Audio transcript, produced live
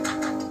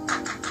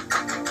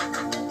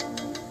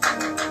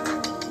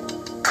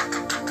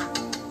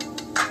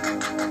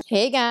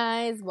Hey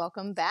guys,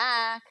 welcome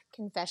back.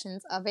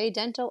 Confessions of a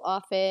Dental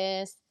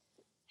Office.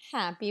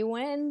 Happy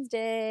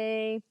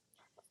Wednesday.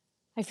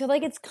 I feel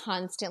like it's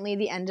constantly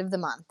the end of the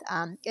month.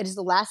 It is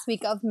the last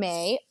week of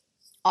May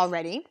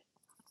already.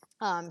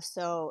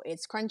 So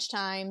it's crunch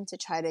time to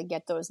try to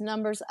get those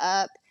numbers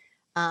up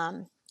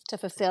to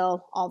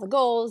fulfill all the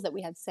goals that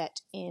we had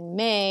set in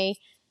May.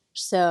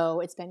 So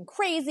it's been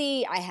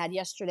crazy. I had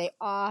yesterday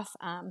off.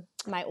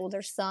 My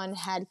older son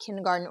had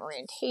kindergarten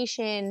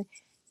orientation.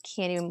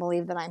 Can't even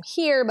believe that I'm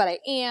here, but I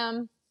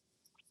am.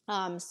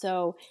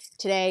 So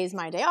today is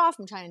my day off.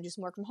 I'm trying to do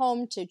some work from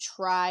home to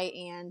try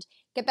and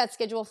get that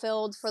schedule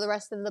filled for the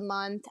rest of the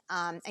month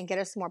and get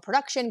us some more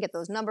production, get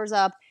those numbers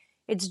up.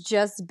 It's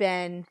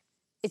been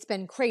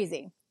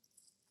crazy.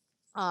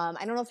 I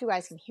don't know if you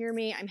guys can hear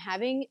me. I'm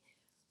having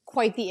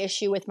quite the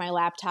issue with my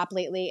laptop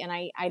lately, and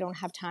I don't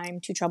have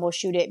time to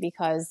troubleshoot it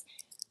because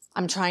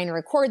I'm trying to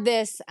record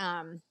this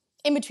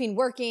in between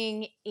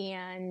working,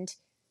 and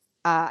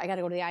I got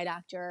to go to the eye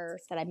doctor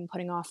that I've been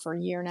putting off for a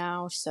year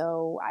now.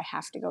 So I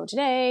have to go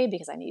today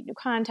because I need new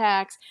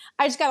contacts.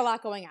 I just got a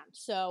lot going on.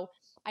 So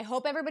I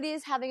hope everybody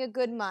is having a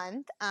good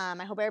month.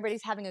 I hope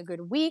everybody's having a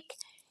good week.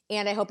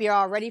 And I hope you're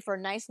all ready for a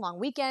nice long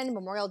weekend.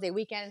 Memorial Day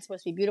weekend. It's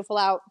supposed to be beautiful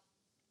out.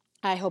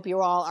 I hope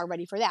you all are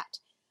ready for that.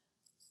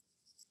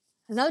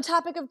 Another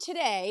topic of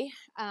today,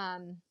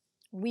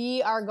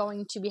 we are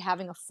going to be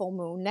having a full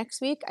moon next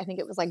week. I think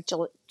it was like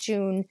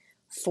June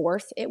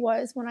 4th it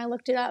was when I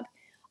looked it up.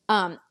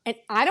 And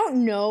I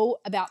don't know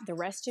about the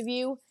rest of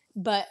you,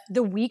 but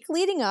the week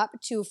leading up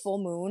to full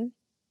moon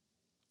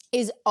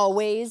is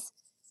always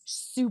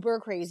super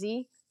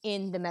crazy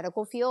in the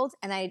medical field.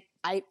 And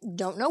I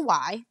don't know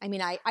why. I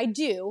mean, I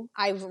do.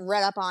 I've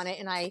read up on it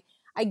and I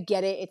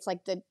get it. It's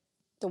like the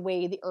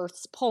way the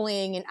earth's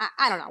pulling and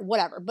I don't know,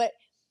 whatever. But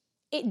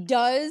it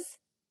does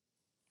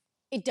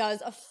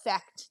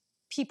affect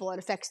people. It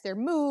affects their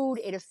mood.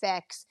 It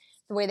affects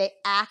the way they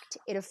act.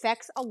 It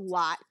affects a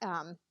lot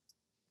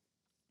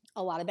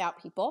about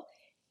people.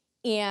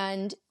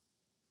 And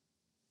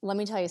let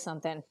me tell you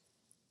something.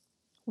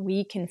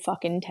 We can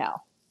fucking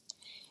tell.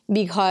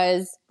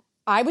 Because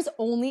I was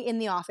only in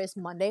the office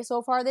Monday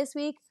so far this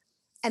week,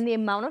 and the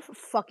amount of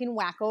fucking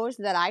wackos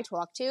that I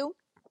talked to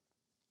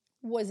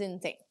was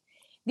insane.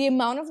 The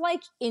amount of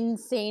like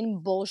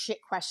insane bullshit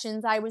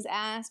questions I was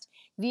asked,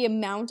 the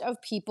amount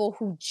of people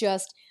who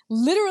just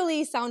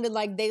literally sounded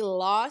like they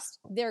lost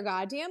their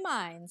goddamn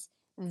minds,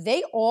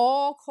 they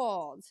all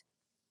called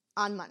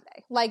on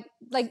Monday. Like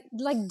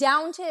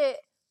down to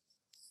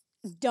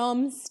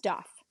dumb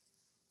stuff.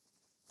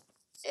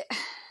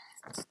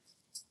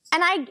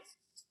 And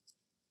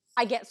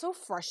I get so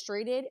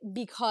frustrated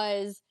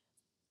because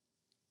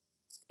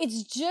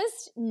it's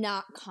just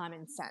not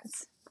common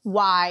sense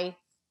why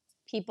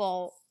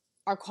people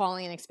are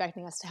calling and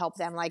expecting us to help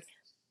them. Like,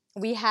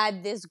 we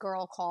had this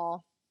girl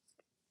call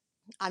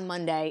on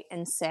Monday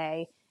and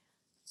say,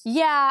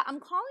 yeah, I'm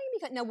calling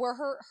because now we're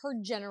her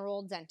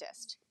general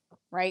dentist,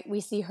 right?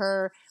 We see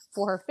her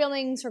for her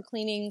fillings, her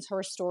cleanings, her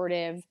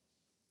restorative,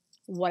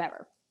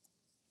 whatever.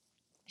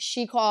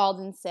 She called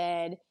and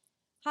said,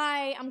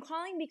 hi, I'm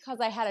calling because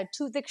I had a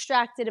tooth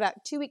extracted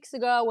about 2 weeks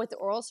ago with the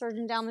oral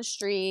surgeon down the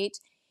street,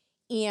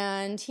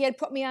 and he had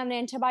put me on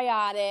an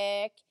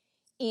antibiotic,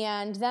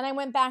 and then I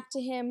went back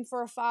to him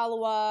for a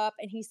follow-up,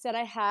 and he said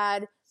I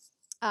had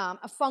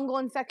a fungal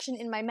infection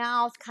in my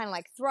mouth, kind of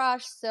like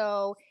thrush,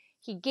 so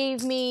he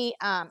gave me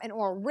an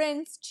oral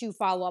rinse to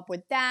follow up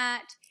with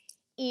that,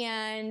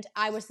 and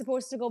I was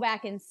supposed to go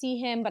back and see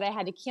him, but I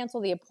had to cancel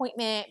the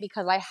appointment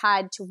because I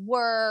had to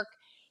work,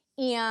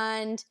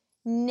 and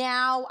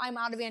now I'm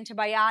out of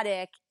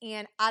antibiotic,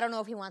 and I don't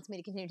know if he wants me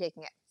to continue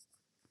taking it.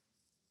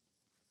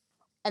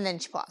 And then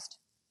she paused.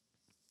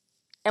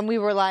 And we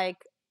were like,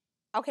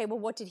 okay, well,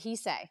 what did he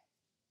say?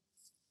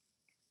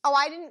 Oh,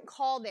 I didn't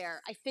call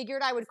there. I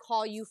figured I would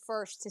call you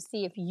first to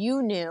see if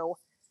you knew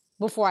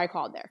before I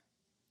called there.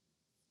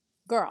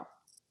 Girl,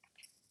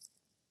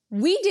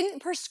 we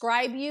didn't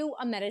prescribe you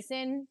a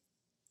medicine,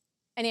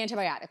 an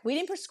antibiotic. We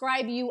didn't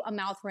prescribe you a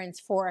mouth rinse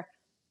for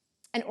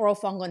an oral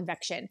fungal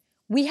infection.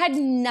 We had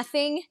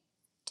nothing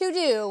to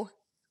do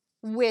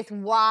with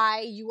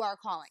why you are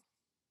calling.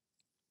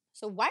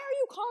 So why are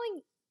you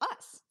calling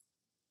us?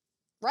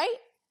 Right?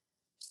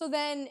 So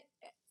then,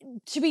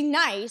 to be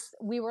nice,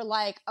 we were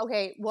like,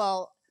 okay,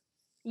 well,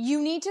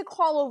 you need to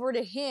call over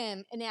to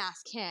him and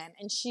ask him.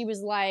 And she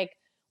was like,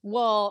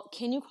 well,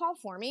 can you call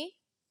for me?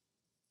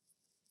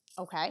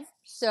 Okay.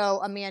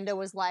 So Amanda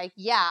was like,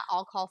 yeah,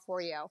 I'll call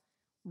for you.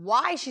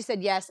 Why she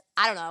said yes,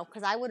 I don't know,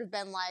 because I would have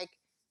been like,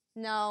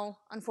 no,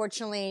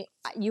 unfortunately,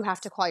 you have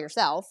to call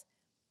yourself.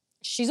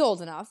 She's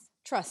old enough,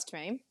 trust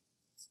me,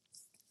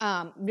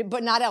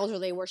 but not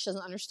elderly where she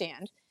doesn't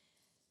understand.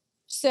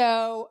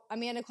 So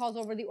Amanda calls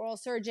over the oral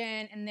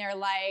surgeon, and they're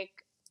like,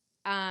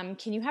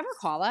 can you have her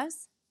call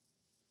us?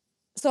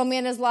 So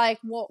Amanda's like,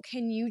 well,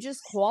 can you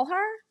just call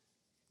her?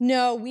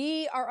 No,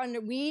 we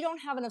don't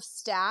have enough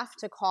staff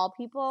to call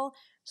people,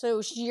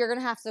 so you're going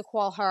to have to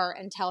call her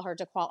and tell her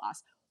to call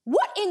us.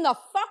 What in the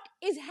fuck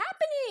is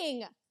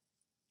happening?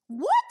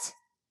 What?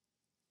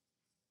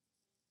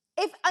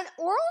 If an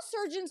oral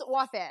surgeon's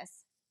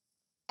office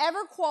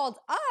ever called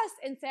us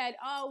and said,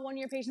 oh, one of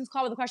your patients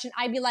called with a question,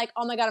 I'd be like,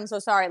 oh my God, I'm so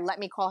sorry. Let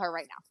me call her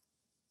right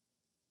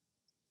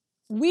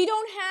now. We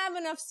don't have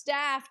enough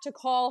staff to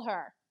call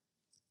her.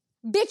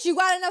 Bitch, you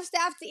got enough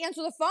staff to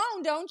answer the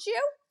phone, don't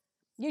you?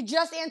 You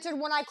just answered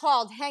when I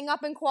called. Hang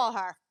up and call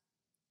her.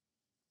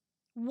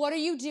 What are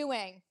you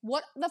doing?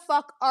 What the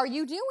fuck are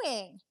you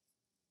doing?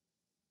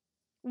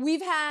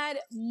 We've had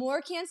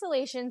more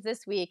cancellations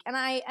this week,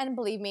 and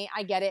believe me,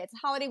 I get it. It's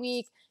a holiday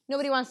week.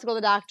 Nobody wants to go to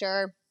the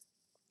doctor.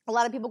 A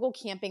lot of people go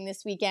camping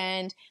this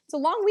weekend. It's a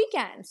long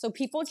weekend, so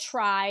people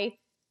try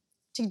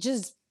to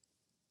just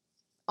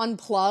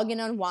unplug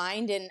and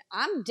unwind, and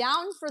I'm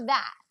down for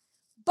that.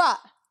 But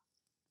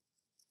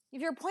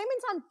if your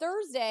appointment's on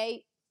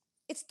Thursday,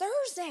 it's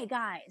Thursday,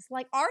 guys.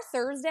 Like, our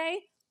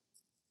Thursday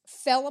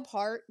fell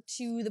apart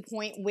to the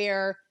point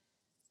where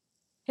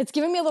it's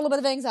giving me a little bit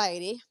of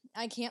anxiety.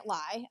 I can't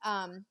lie,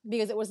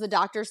 because it was the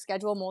doctor's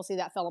schedule mostly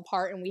that fell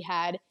apart, and we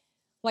had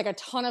like a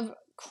ton of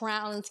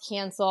crowns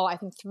cancel. I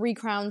think 3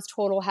 crowns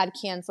total had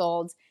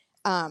canceled.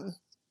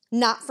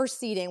 Not for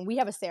seating. We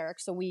have a CEREC,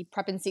 so we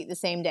prep and seat the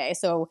same day.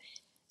 So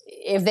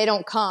if they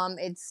don't come,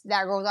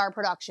 there goes our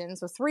production.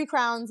 So 3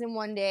 crowns in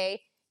one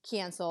day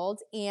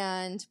canceled,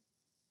 and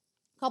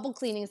a couple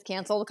cleanings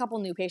canceled, a couple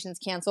new patients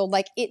canceled.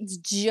 Like, it's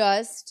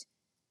just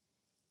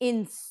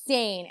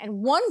insane.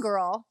 And one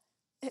girl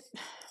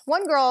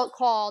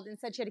called and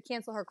said she had to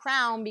cancel her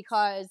crown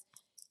because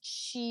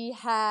she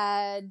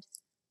had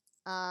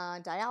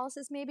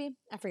dialysis, maybe?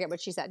 I forget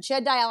what she said. She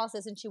had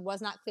dialysis and she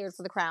was not cleared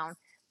for the crown.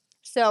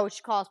 So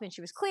she called me and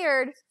she was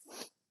cleared.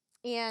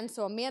 And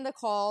so Amanda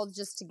called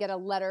just to get a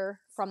letter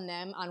from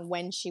them on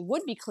when she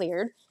would be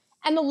cleared.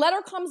 And the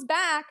letter comes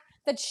back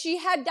that she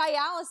had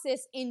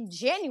dialysis in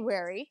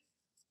January,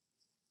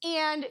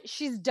 and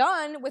she's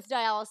done with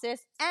dialysis,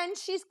 and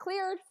she's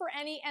cleared for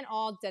any and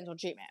all dental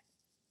treatment.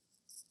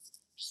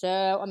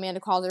 So Amanda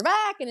calls her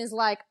back and is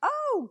like,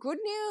 oh, good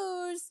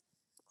news.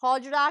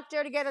 Called your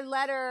doctor to get a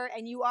letter,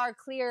 and you are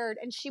cleared.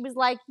 And she was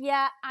like,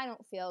 yeah, I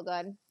don't feel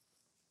good.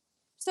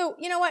 So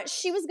you know what?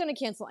 She was going to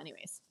cancel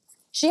anyways.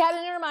 She had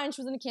it in her mind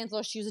she was going to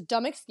cancel. She used a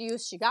dumb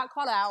excuse. She got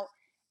caught out,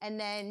 and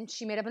then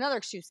she made up another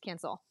excuse to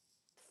cancel.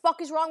 The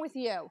fuck is wrong with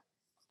you?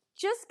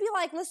 Just be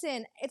like,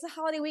 listen, it's a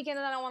holiday weekend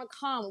and I don't want to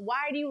come.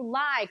 Why do you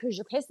lie? Because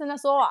you're pissing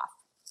us off.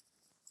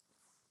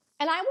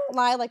 And I won't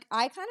lie, like,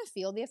 I kind of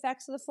feel the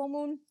effects of the full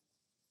moon.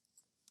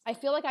 I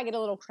feel like I get a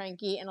little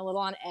cranky and a little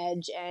on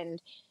edge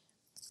and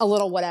a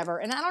little whatever.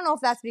 And I don't know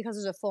if that's because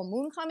there's a full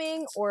moon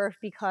coming or if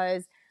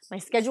because my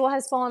schedule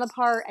has fallen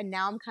apart and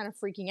now I'm kind of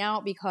freaking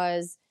out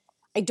because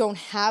I don't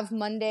have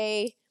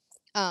Monday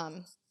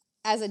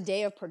as a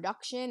day of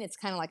production. It's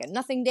kind of like a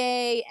nothing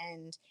day,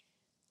 and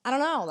I don't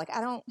know. Like,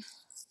 I don't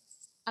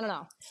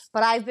know.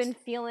 But I've been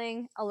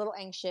feeling a little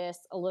anxious,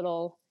 a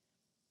little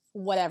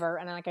whatever.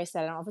 And like I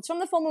said, I don't know if it's from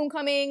the full moon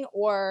coming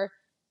or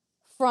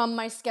from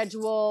my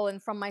schedule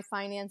and from my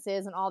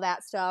finances and all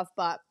that stuff.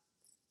 But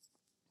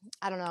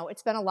I don't know.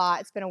 It's been a lot.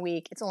 It's been a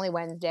week. It's only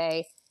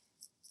Wednesday.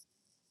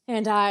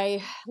 And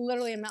I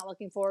literally am not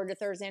looking forward to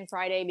Thursday and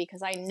Friday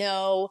because I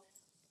know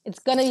it's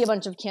going to be a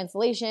bunch of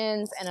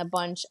cancellations and a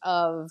bunch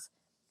of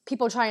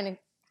people trying to,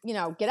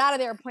 get out of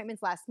their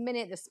appointments last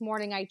minute. This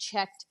morning I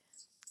checked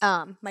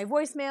my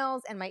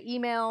voicemails and my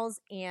emails,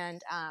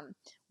 and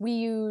we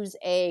use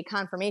a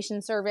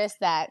confirmation service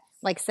that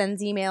like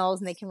sends emails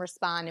and they can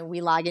respond, and we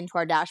log into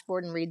our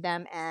dashboard and read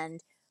them. And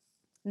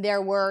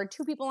there were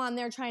 2 people on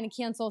there trying to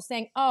cancel,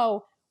 saying,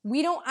 oh,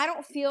 I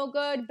don't feel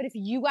good, but if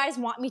you guys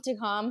want me to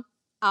come,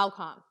 I'll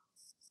come.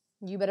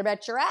 You better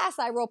bet your ass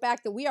I wrote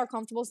back that we are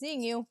comfortable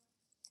seeing you.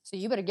 So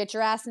you better get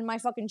your ass in my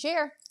fucking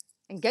chair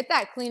and get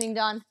that cleaning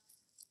done.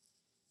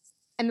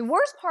 And the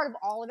worst part of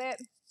all of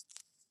it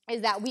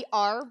is that we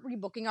are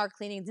rebooking our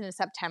cleanings into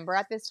September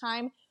at this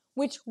time,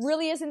 which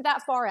really isn't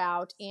that far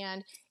out.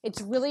 And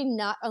it's really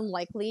not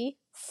unlikely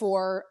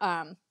for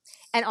an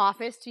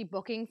office to be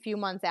booking a few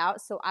months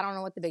out. So I don't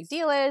know what the big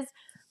deal is.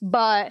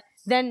 But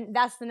then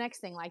that's the next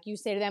thing. Like, you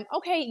say to them,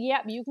 okay,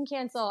 yep, you can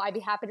cancel. I'd be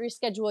happy to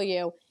reschedule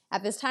you.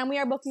 At this time, we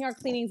are booking our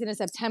cleanings into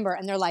September.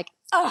 And they're like,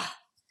 ugh,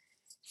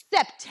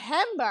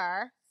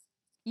 September?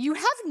 You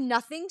have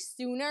nothing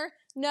sooner?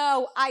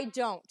 No, I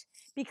don't.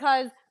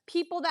 Because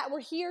people that were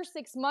here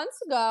 6 months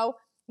ago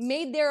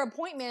made their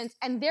appointments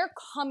and they're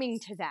coming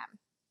to them.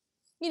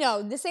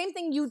 The same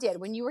thing you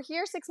did. When you were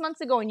here 6 months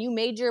ago and you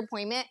made your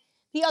appointment,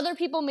 the other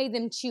people made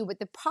them too. But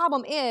the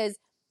problem is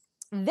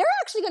they're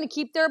actually going to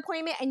keep their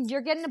appointment and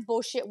you're getting a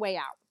bullshit way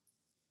out.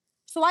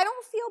 So I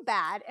don't feel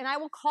bad, and I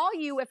will call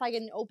you if I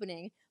get an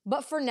opening.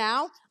 But for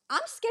now,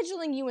 I'm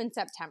scheduling you in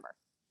September.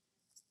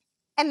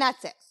 And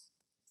that's it.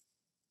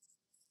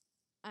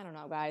 I don't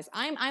know, guys.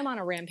 I'm on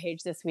a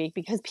rampage this week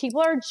because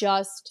people are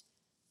just...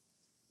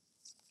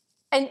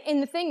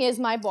 And the thing is,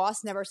 my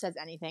boss never says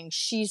anything.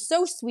 She's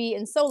so sweet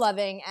and so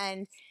loving,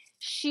 and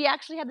she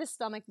actually had this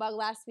stomach bug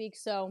last week,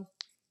 so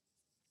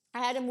I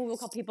had to move a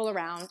couple people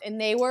around, and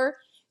they were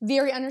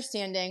very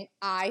understanding.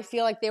 I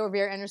feel like they were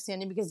very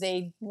understanding because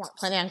they weren't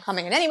planning on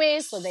coming in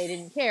anyways, so they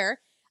didn't care.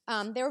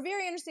 They were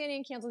very understanding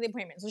and canceled the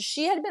appointment. So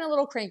she had been a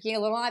little cranky, a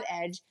little on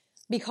edge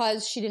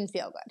because she didn't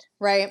feel good,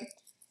 right?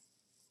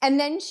 And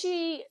then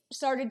she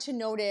started to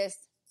notice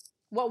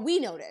what we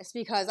noticed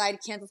because I had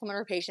canceled some of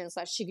her patients so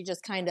that she could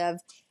just kind of,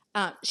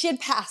 she had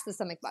passed the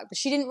stomach bug, but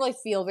she didn't really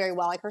feel very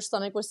well. Like her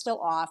stomach was still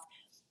off.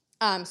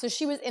 So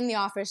she was in the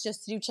office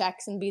just to do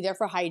checks and be there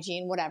for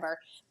hygiene, whatever.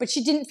 But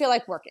she didn't feel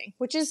like working,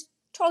 which is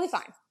totally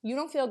fine. You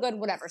don't feel good,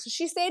 whatever. So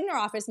she stayed in her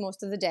office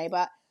most of the day.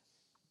 But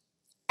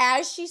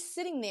as she's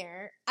sitting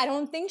there, I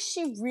don't think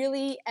she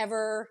really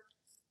ever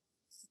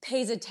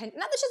pays attention.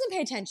 Not that she doesn't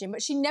pay attention,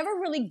 but she never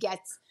really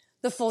gets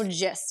the full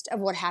gist of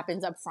what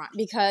happens up front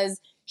because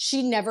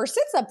she never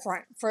sits up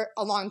front for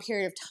a long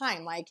period of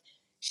time. Like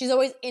she's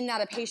always in and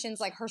out of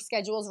patients. Like her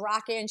schedule's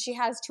rocking and she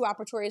has 2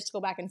 operatories to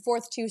go back and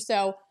forth to.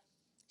 So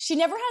she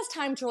never has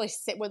time to really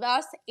sit with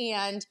us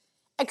and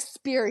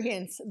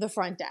experience the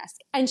front desk.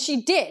 And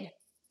she did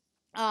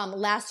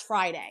last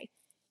Friday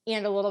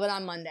and a little bit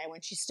on Monday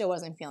when she still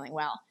wasn't feeling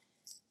well.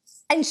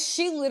 And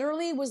she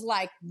literally was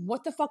like,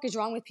 what the fuck is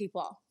wrong with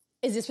people?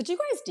 Is this what you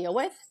guys deal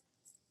with?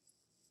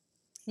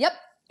 Yep,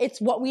 it's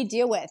what we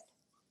deal with.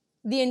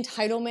 The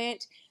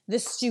entitlement, the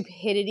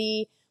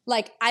stupidity.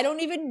 Like, I don't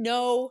even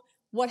know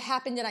what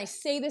happened. And I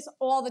say this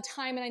all the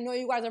time, and I know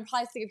you guys are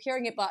probably sick of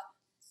hearing it, but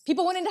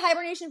people went into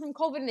hibernation from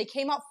COVID and they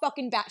came out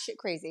fucking batshit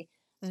crazy.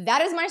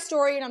 That is my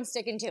story, and I'm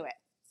sticking to it.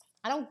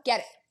 I don't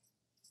get it.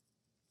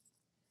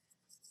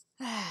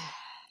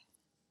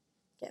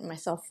 Getting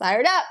myself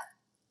fired up.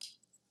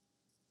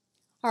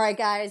 All right,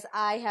 guys,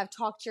 I have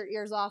talked your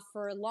ears off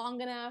for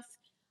long enough.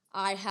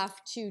 I have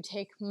to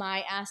take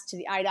my ass to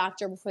the eye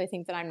doctor before they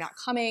think that I'm not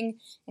coming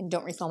and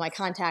don't refill my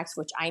contacts,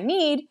 which I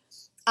need.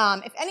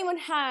 If anyone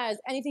has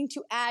anything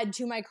to add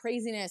to my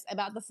craziness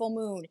about the full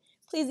moon,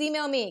 please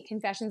email me,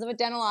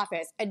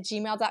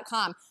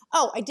 confessionsofadentaloffice@gmail.com.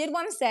 Oh, I did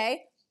want to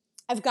say,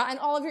 I've gotten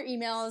all of your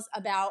emails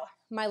about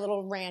my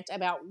little rant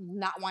about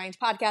not wanting to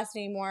podcast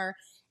anymore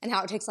and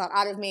how it takes a lot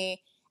out of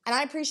me. And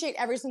I appreciate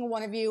every single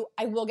one of you.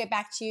 I will get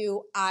back to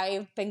you.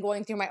 I've been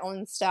going through my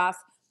own stuff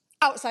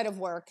outside of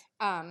work.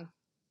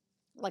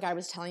 Like I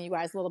was telling you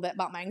guys a little bit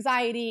about my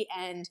anxiety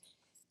and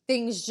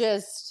things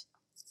just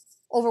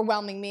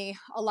overwhelming me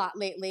a lot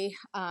lately.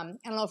 I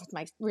don't know if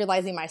it's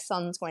realizing my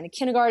son's going to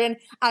kindergarten.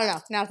 I don't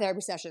know. Now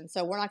therapy session.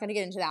 So we're not going to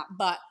get into that.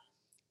 But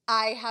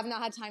I have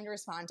not had time to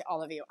respond to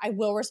all of you. I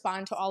will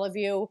respond to all of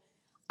you.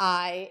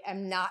 I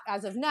am not,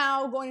 as of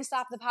now, going to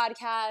stop the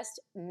podcast,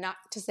 not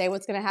to say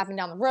what's going to happen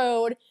down the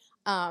road.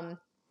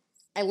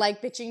 I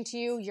like bitching to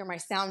you. You're my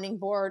sounding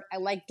board. I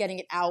like getting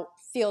it out.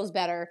 Feels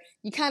better.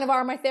 You kind of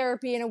are my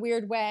therapy in a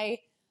weird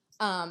way.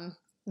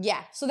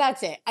 Yeah, so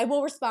that's it. I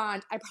will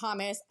respond. I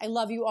promise. I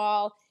love you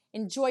all.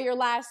 Enjoy your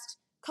last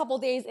couple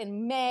days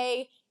in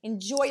May.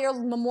 Enjoy your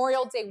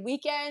Memorial Day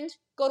weekend.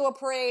 Go to a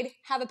parade.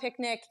 Have a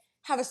picnic.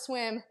 Have a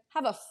swim.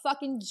 Have a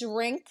fucking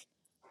drink.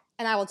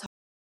 And I will talk